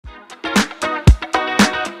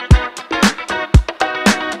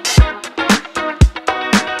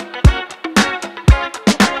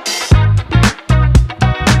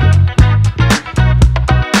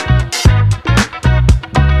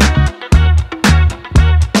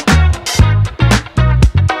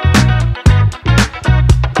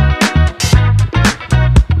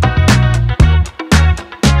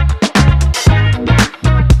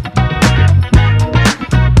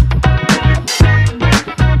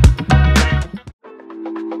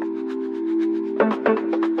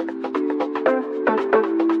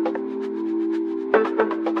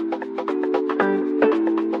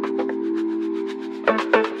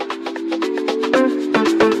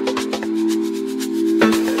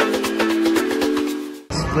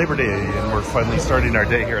Labor Day, and we're finally starting our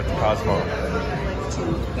day here at the Cosmo.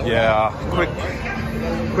 Yeah,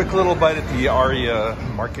 quick little bite at the Aria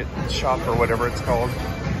Market Shop or whatever it's called.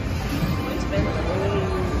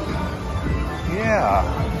 Yeah,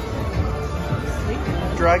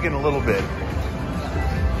 dragging a little bit.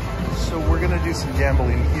 So we're gonna do some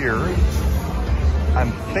gambling here.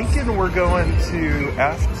 I'm thinking we're going to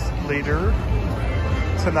Aft later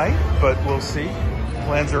tonight, but we'll see.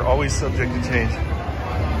 Plans are always subject to change.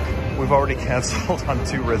 We've already canceled on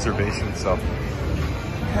 2 reservations, so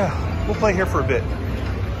yeah, we'll play here for a bit.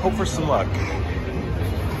 Hope for some luck.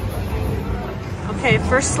 Okay,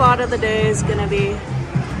 first slot of the day is gonna be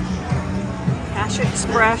Cash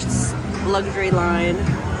Express luxury line.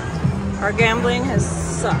 Our gambling has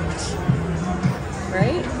sucked,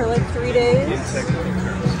 right? For like 3 days?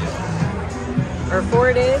 Or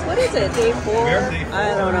 4 days? What is it? Day 4?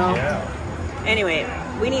 I don't know. Yeah. Anyway,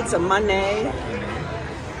 we need some money.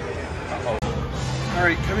 All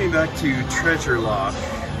right, coming back to Treasure Lock.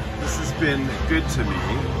 This has been good to me.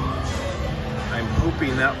 I'm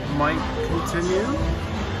hoping that might continue.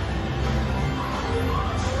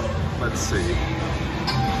 Let's see.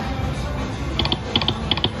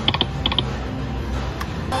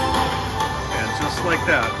 And just like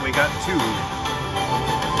that, we got 2.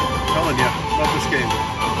 I'm telling you, love this game.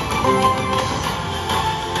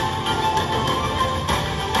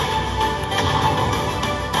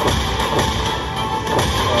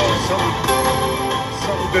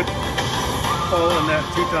 Something good fall in that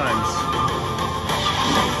 2 times.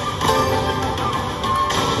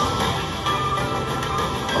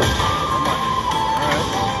 Come on.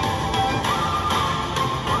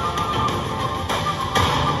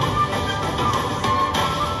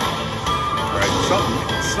 All right, something,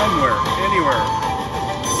 somewhere, anywhere.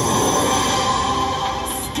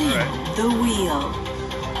 Spin the wheel.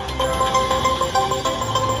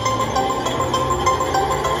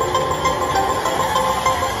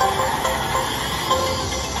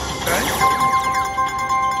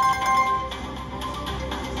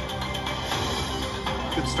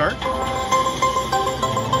 Good start.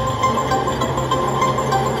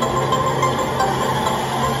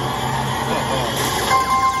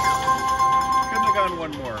 Couldn't have gone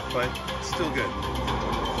one more, but still good.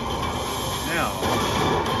 Now,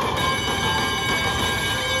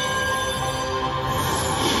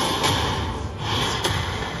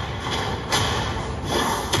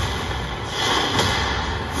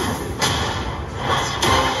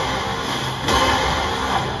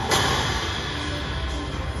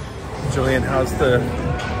 Jillian, how's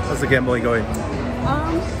the gambling going?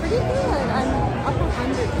 Pretty good. I'm up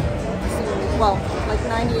 100 soon. Well, like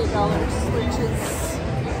 $98, which is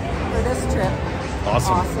for this trip.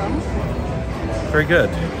 Awesome. Very good.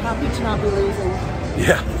 Happy to not be losing.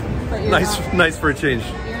 Yeah. But you're Nice for a change.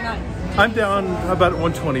 You're not. I'm down about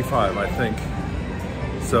 125, I think.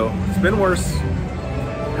 So it's been worse.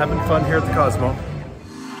 Having fun here at the Cosmo.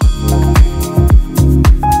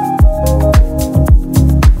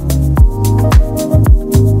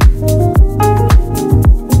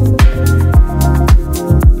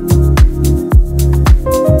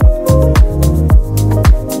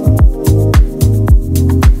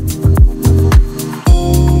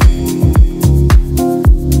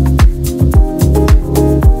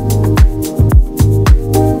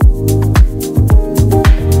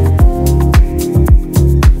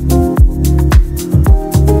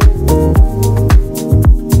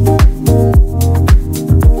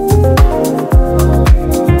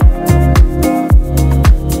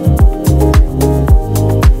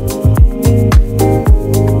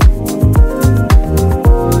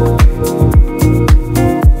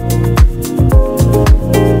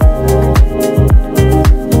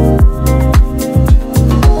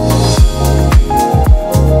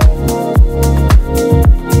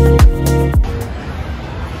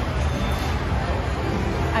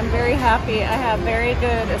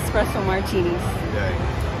 Espresso martinis. Yay.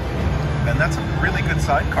 And that's a really good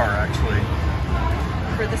sidecar, actually.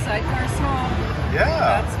 For the Sidecar Snob?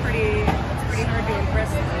 Yeah. That's pretty hard to impress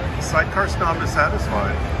with. Sidecar Snob is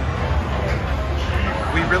satisfied.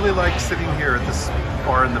 We really like sitting here at this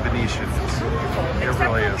bar in the Venetian. It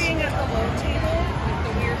really is. Being at the low table, like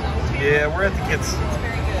the weird low table. Yeah, we're at the kids.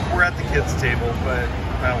 We're at the kids' table, but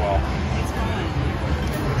oh well. It's fun.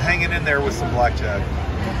 Hanging in there with some blackjack.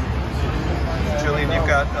 Jillian, you've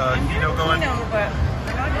got Nino going? No, but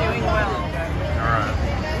we're not doing well. All right.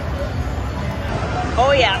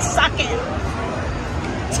 Oh yeah, suck it.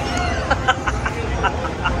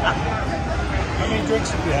 How many drinks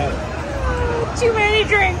have you had? Too many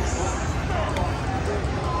drinks.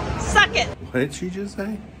 Suck it. What did she just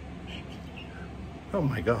say? Oh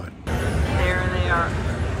my God. There they are.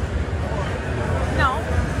 No.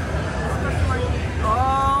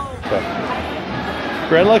 Oh.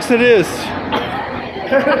 Grand Lux it is.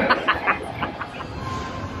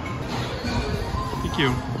 Thank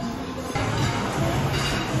you.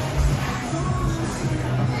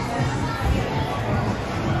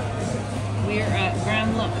 We're at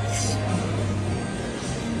Grand Lux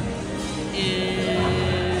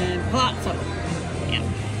in Palazzo. Yeah.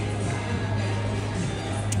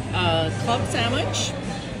 Club sandwich.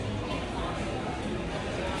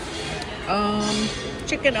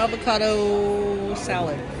 Chicken avocado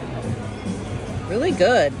salad. Really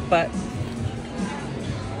good, but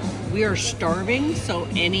we are starving, so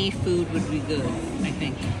any food would be good, I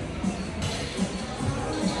think.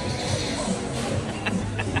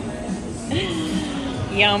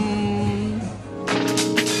 Yum.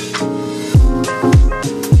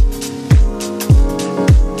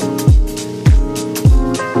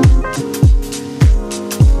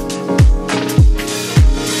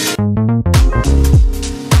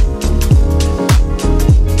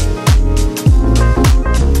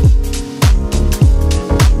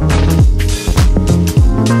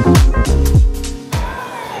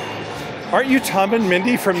 Aren't you Tom and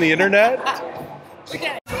Mindy from the internet?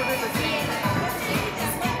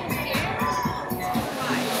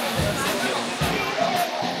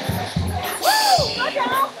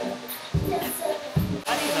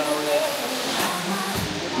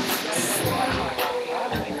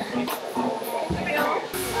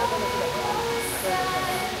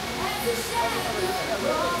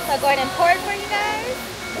 So go ahead and pour it for you guys.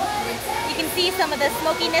 You can see some of the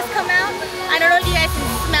smokiness come out. I don't know if you guys can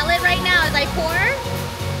smell it right now as I pour.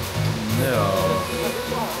 No.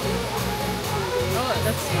 Oh,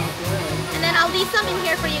 that smells good. And then I'll leave some in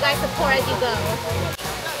here for you guys to pour as you go.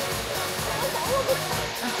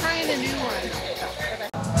 I'm trying a new one.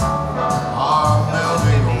 I'm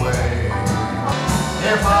melting away.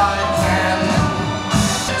 If I can,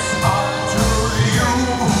 it's up to you,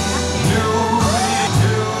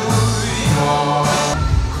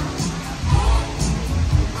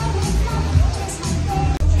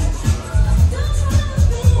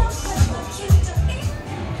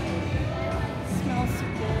 Smells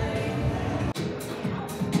good.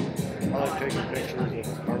 I like taking pictures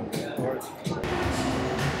of art.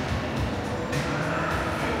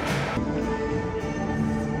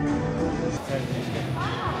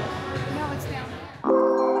 No, it's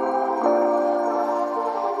down.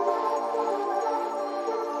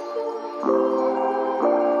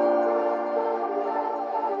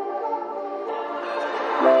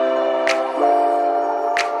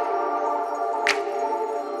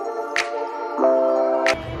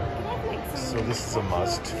 So this is a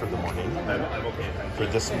must for the morning. For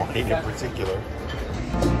this morning in particular.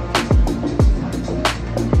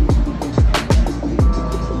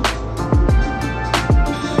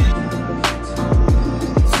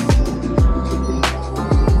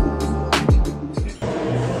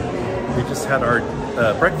 We just had our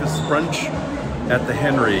breakfast brunch at the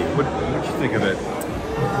Henry. What'd you think of it?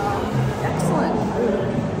 Excellent.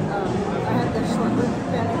 I had the short rib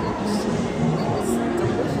benedicts. It was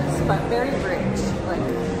delicious, but very rich. Like,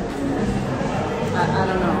 I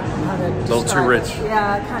don't know how to describe A little too rich. it.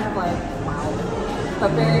 Yeah, kind of like, wow.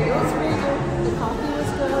 But it was very good. The coffee was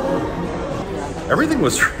good. Yeah, Everything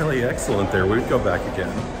was really excellent there. We'd go back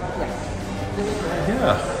again. really good.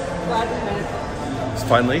 Yeah. Glad we went. It's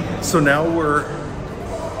finally. So now we're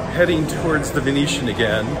heading towards the Venetian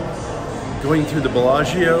again, going through the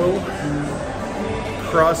Bellagio,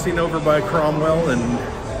 crossing over by Cromwell,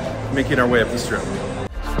 and making our way up the Strip.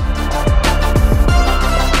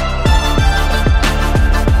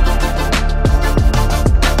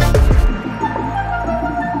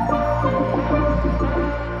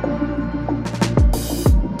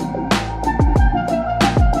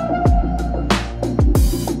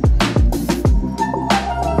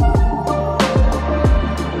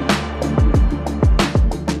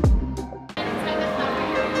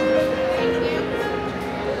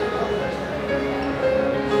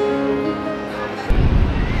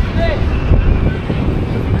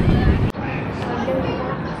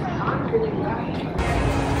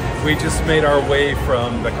 We just made our way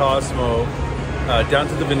from the Cosmo down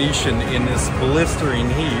to the Venetian in this blistering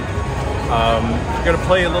heat. We're going to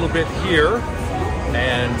play a little bit here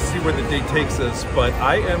and see where the day takes us, but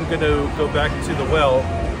I am going to go back to the well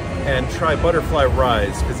and try Butterfly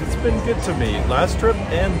Rise because it's been good to me last trip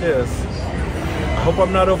and this. I hope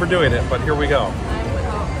I'm not overdoing it, but here we go.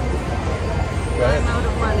 I'm out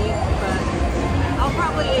of money, but I'll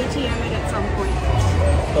probably ATM it at some point.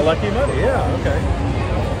 The lucky money, yeah, okay.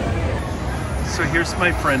 So here's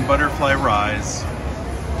my friend Butterfly Rise.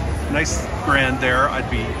 Nice grand there. I'd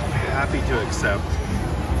be happy to accept.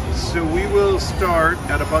 So we will start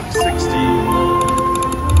at about 60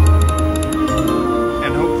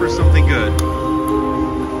 and hope for something good.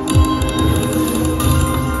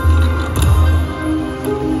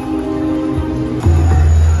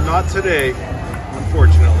 Not today,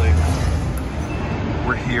 unfortunately.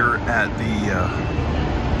 We're here at the,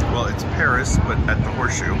 well, it's Paris, but at the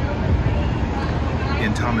Horseshoe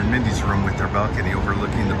in Tom and Mindy's room with their balcony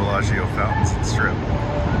overlooking the Bellagio fountains and strip.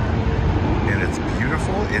 And it's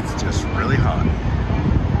beautiful, it's just really hot.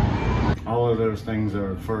 All of those things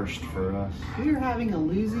are a first for us. We're having a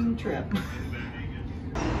losing trip.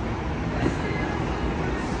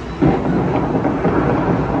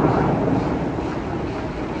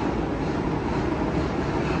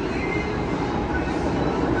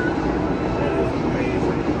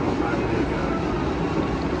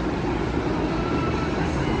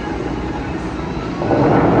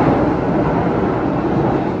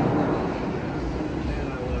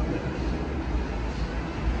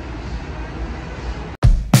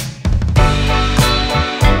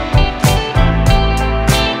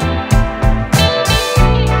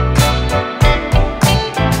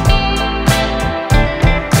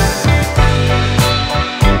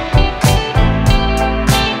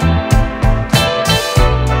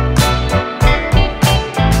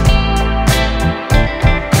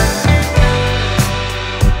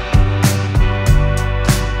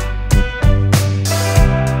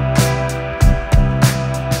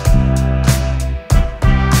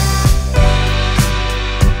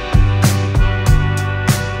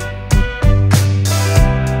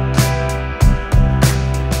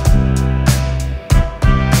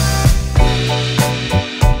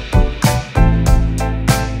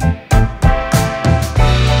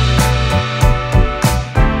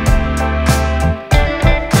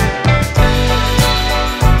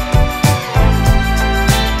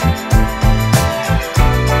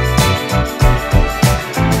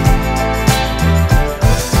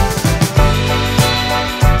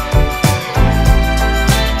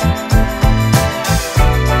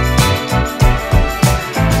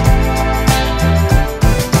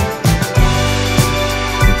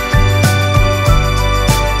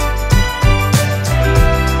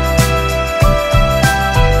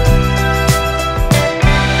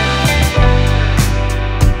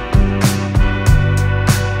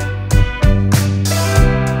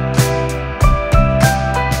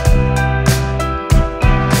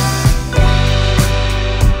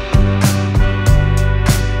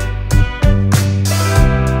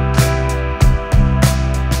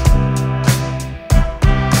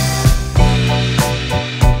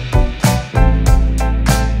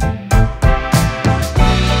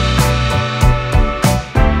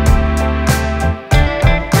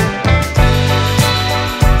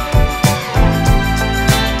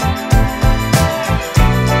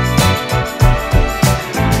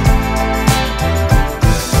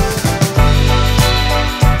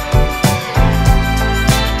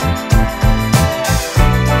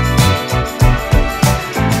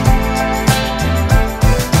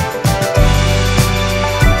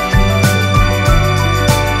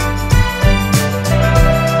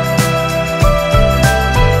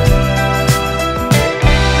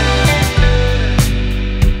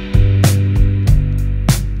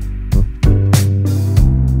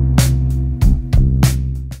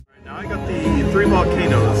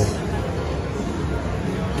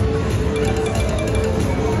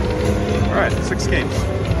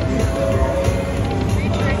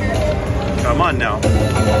 Come on now.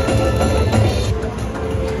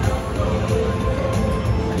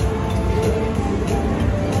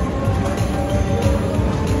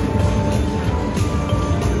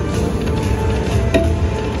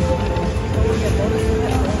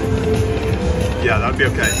 Yeah, that'd be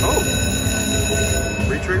okay. Oh,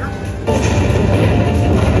 free trigger.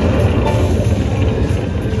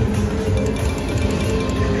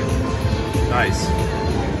 Nice.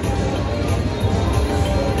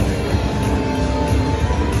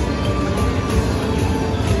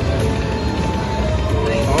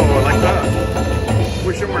 Oh, I like that.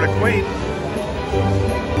 Wish it were a queen.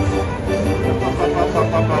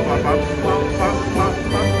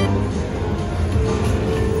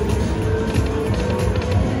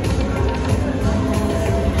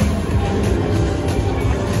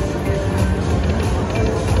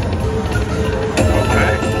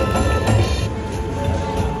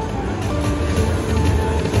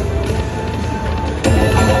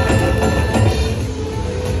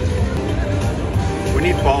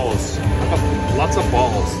 Balls. Lots of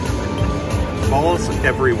balls. Balls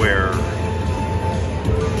everywhere.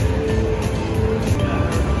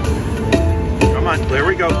 on, there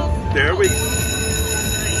we go. There we go.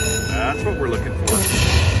 That's what we're looking for.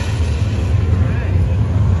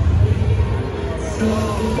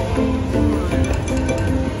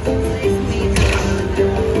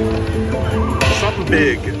 Something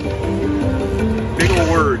big. Big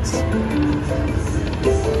ol' words.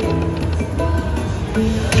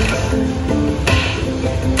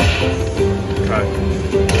 Okay.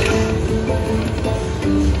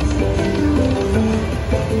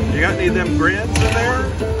 You got any of them grands in there?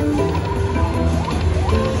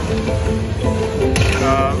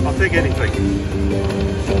 I'll take anything.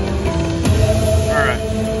 All right.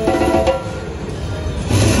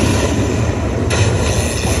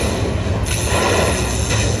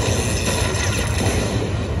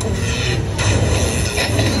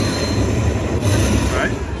 All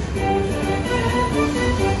right.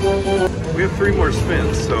 We have 3 more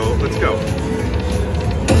spins, so let's go.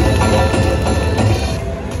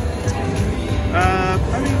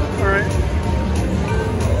 I mean, all right.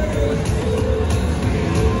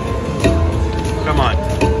 Come on.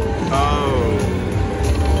 Oh.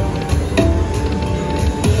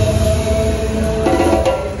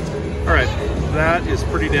 All right, that is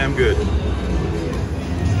pretty damn good.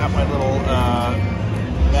 Got my little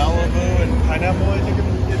Malibu and pineapple, I think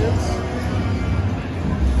it is.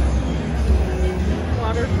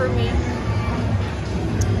 Water for me.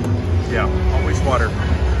 Yeah, always water.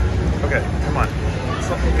 Okay, come on.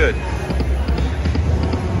 Something good.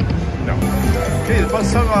 No. Okay, the bus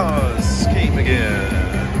scheme again.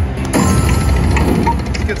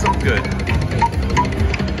 Let's get something good.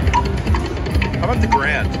 How about the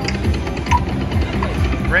Grand?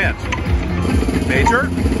 Grand. Major?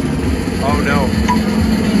 Oh no.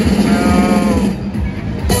 No.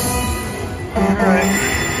 Alright.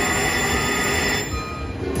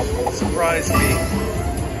 Surprise me.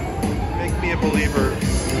 Make me a believer.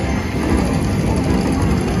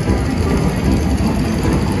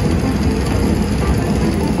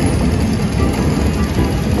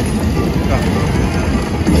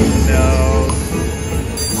 No.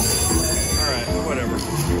 Alright, whatever.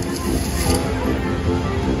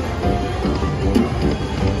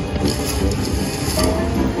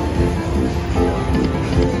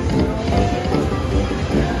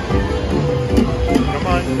 Come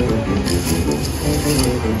on.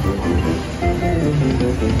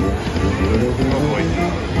 Oh boy.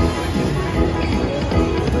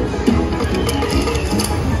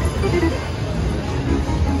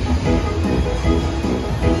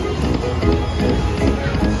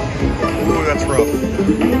 Ooh, that's rough.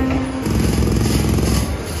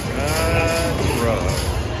 That's rough.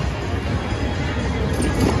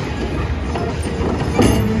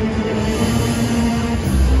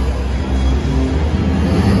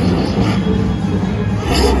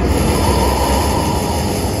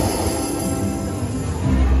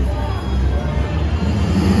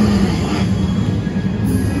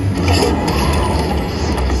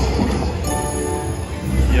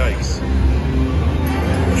 Yikes.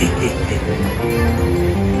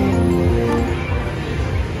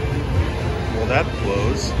 Well, that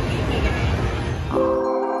blows.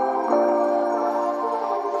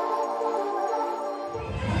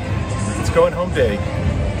 It's going home day,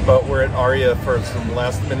 but we're at Aria for some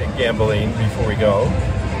last minute gambling before we go.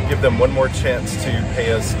 Give them one more chance to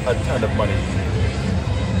pay us a ton of money.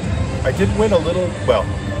 I did win a little, well,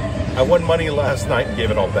 I won money last night and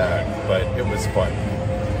gave it all back, but it was fun.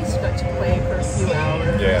 Just got to play for a few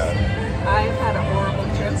hours. Yeah. I've had a horrible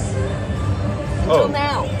trip. Until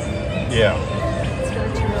now. Yeah. It's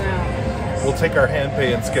gonna turn around. We'll take our hand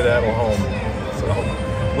pay and skedaddle home. So,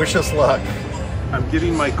 wish us luck. I'm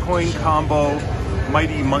giving my coin combo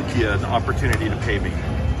Mighty Monkey an opportunity to pay me.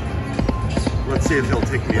 Let's see if he'll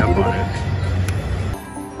take me up on it.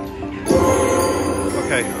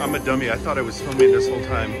 Okay, I'm a dummy. I thought I was filming this whole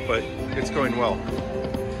time, but it's going well.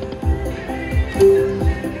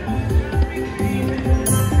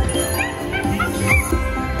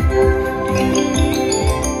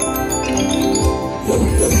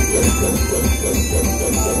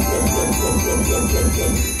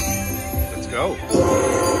 Let's go.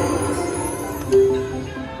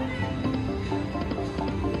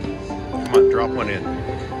 Come on, drop one in.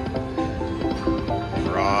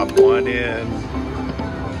 Drop one in.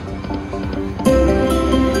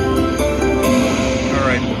 All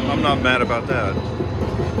right, I'm not mad about that.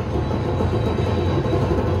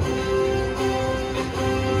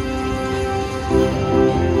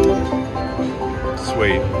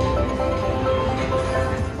 Sweet.